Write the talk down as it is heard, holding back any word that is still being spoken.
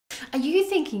Are you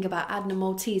thinking about adding a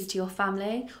Maltese to your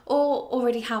family or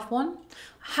already have one?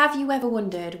 Have you ever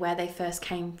wondered where they first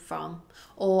came from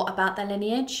or about their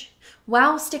lineage?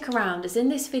 Well, stick around as in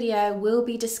this video we'll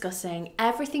be discussing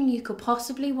everything you could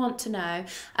possibly want to know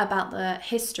about the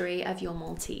history of your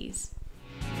Maltese.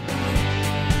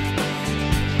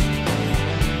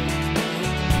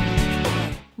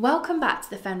 Welcome back to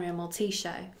the Fenrir Maltese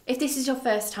Show. If this is your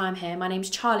first time here, my name's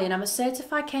Charlie and I'm a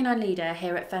certified canine leader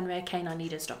here at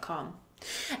FenrirCanineLeaders.com.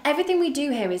 Everything we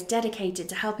do here is dedicated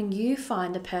to helping you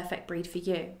find the perfect breed for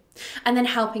you, and then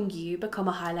helping you become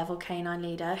a high-level canine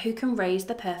leader who can raise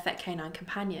the perfect canine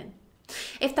companion.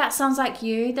 If that sounds like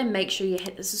you, then make sure you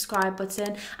hit the subscribe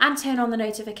button and turn on the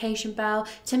notification bell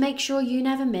to make sure you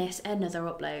never miss another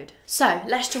upload. So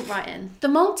let's jump right in. The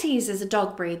Maltese is a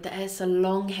dog breed that has a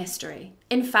long history.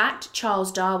 In fact,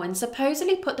 Charles Darwin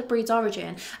supposedly put the breed's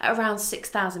origin at around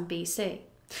 6000 BC.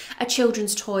 A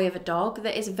children's toy of a dog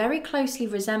that is very closely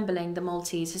resembling the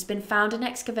Maltese has been found in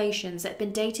excavations that have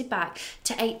been dated back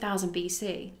to 8000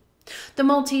 BC. The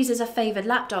Maltese is a favoured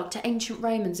lapdog to ancient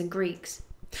Romans and Greeks.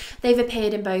 They've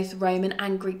appeared in both Roman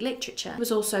and Greek literature. It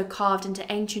was also carved into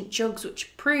ancient jugs,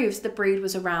 which proves the breed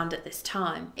was around at this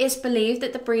time. It's believed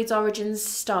that the breed's origins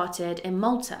started in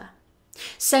Malta.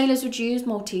 Sailors would use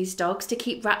Maltese dogs to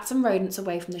keep rats and rodents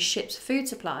away from the ship's food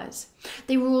supplies.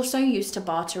 They were also used to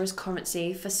barter as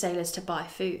currency for sailors to buy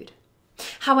food.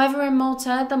 However, in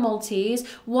Malta, the Maltese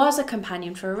was a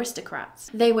companion for aristocrats.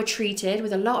 They were treated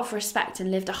with a lot of respect and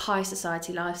lived a high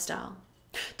society lifestyle.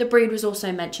 The breed was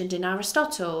also mentioned in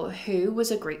Aristotle, who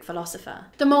was a Greek philosopher.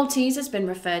 The Maltese has been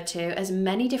referred to as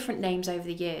many different names over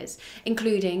the years,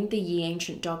 including the Ye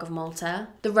Ancient Dog of Malta,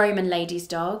 the Roman Lady's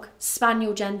Dog,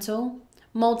 Spaniel Gentle,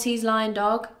 Maltese Lion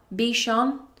Dog,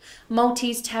 Bichon,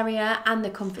 Maltese Terrier and the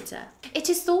Comforter. It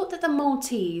is thought that the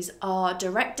Maltese are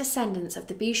direct descendants of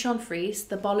the Bichon Frise,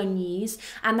 the Bolognese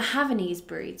and the Havanese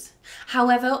breeds.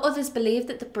 However, others believe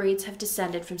that the breeds have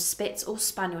descended from Spitz or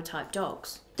Spaniel type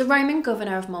dogs. The Roman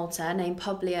governor of Malta, named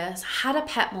Publius, had a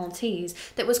pet Maltese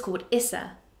that was called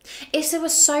Issa. Issa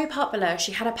was so popular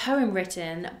she had a poem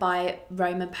written by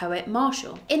Roman poet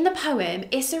Martial. In the poem,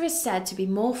 Issa is said to be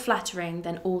more flattering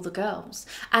than all the girls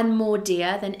and more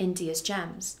dear than India's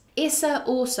gems. Issa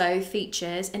also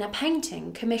features in a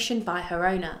painting commissioned by her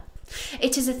owner.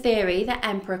 It is a theory that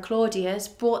Emperor Claudius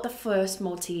brought the first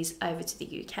Maltese over to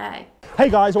the UK. Hey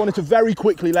guys, I wanted to very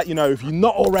quickly let you know, if you're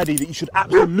not already, that you should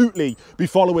absolutely be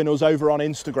following us over on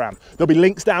Instagram. There'll be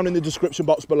links down in the description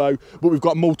box below, but we've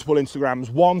got multiple Instagrams.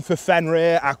 One for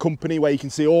Fenrir, our company, where you can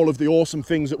see all of the awesome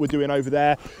things that we're doing over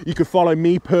there. You could follow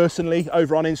me personally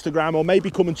over on Instagram, or maybe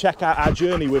come and check out our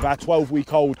journey with our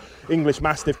 12-week-old English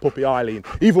Mastiff puppy Eileen.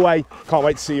 Either way, can't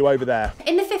wait to see you over there.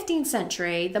 In the 15th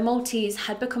century, the Maltese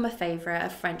had become a favourite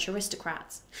of French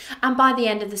aristocrats, and by the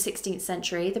end of the 16th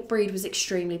century, the breed was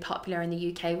extremely popular in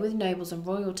the UK with nobles and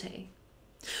royalty.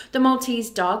 The Maltese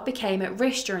dog became at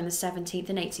risk during the 17th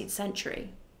and 18th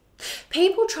century.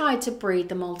 People tried to breed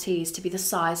the Maltese to be the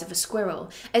size of a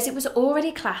squirrel, as it was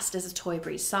already classed as a toy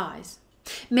breed size.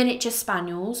 Miniature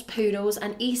spaniels, poodles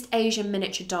and East Asian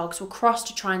miniature dogs were crossed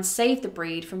to try and save the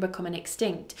breed from becoming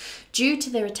extinct due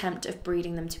to their attempt of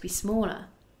breeding them to be smaller.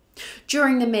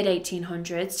 During the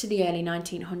mid-1800s to the early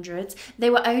 1900s,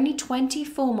 there were only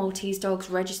 24 Maltese dogs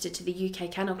registered to the UK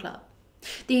Kennel Club.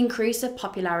 The increase of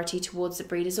popularity towards the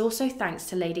breed is also thanks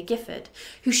to Lady Gifford,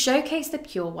 who showcased the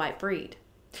pure white breed.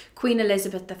 Queen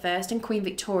Elizabeth I and Queen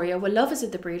Victoria were lovers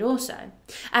of the breed also,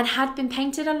 and had been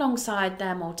painted alongside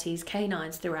their Maltese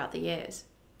canines throughout the years.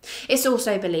 It's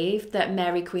also believed that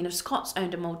Mary Queen of Scots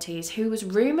owned a Maltese who was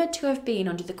rumoured to have been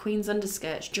under the Queen's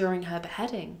underskirts during her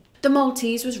beheading. The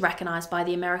Maltese was recognised by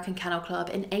the American Kennel Club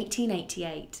in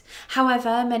 1888.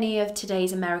 However, many of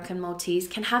today's American Maltese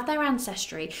can have their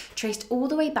ancestry traced all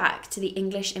the way back to the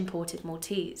English imported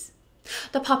Maltese.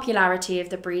 The popularity of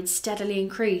the breed steadily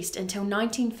increased until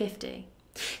 1950.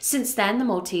 Since then, the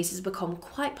Maltese has become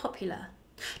quite popular.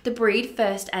 The breed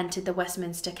first entered the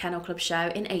Westminster Kennel Club show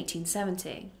in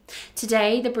 1870.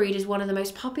 Today, the breed is one of the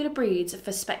most popular breeds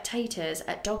for spectators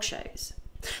at dog shows.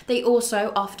 They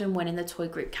also often win in the toy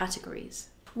group categories.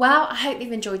 Well, I hope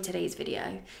you've enjoyed today's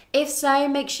video. If so,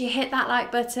 make sure you hit that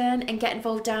like button and get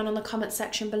involved down on the comment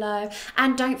section below.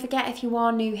 And don't forget, if you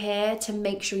are new here, to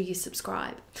make sure you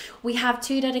subscribe. We have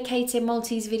 2 dedicated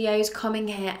Maltese videos coming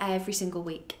here every single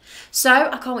week.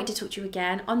 So I can't wait to talk to you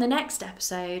again on the next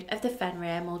episode of the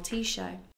Fenrir Maltese Show.